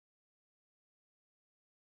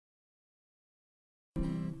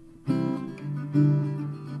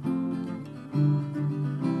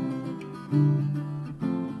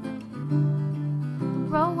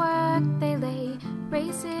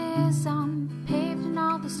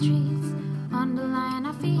streets underline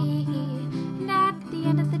our feet, and at the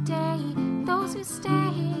end of the day, those who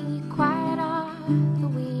stay quiet are the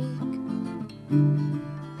weak.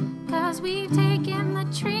 'Cause we've taken the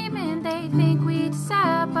treatment they think we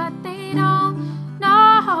deserve, but they don't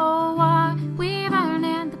know what we've earned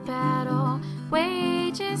in the battle.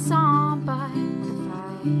 Wages on, but the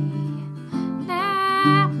fight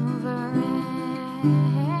never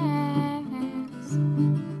ends.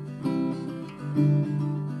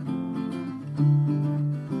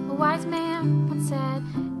 A wise man once said,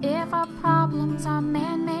 if our problems are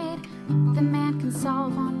man-made, then man can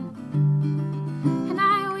solve them. And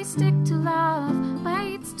I always stick to love, but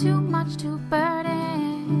it's too much to burden.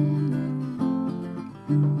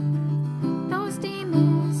 Those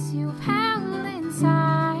demons you've held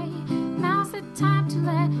inside, now's the time to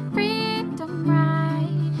let freedom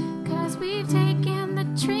ride. 'Cause we've taken the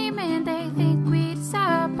treatment they think we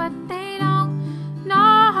deserve, but they don't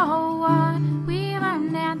know what we've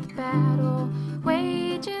earned at the battle.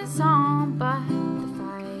 Wages on, but the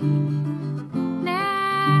fight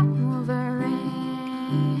never ends.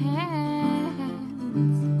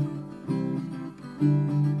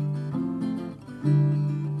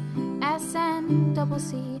 SNCC,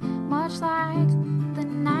 much like the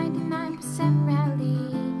 99% rally.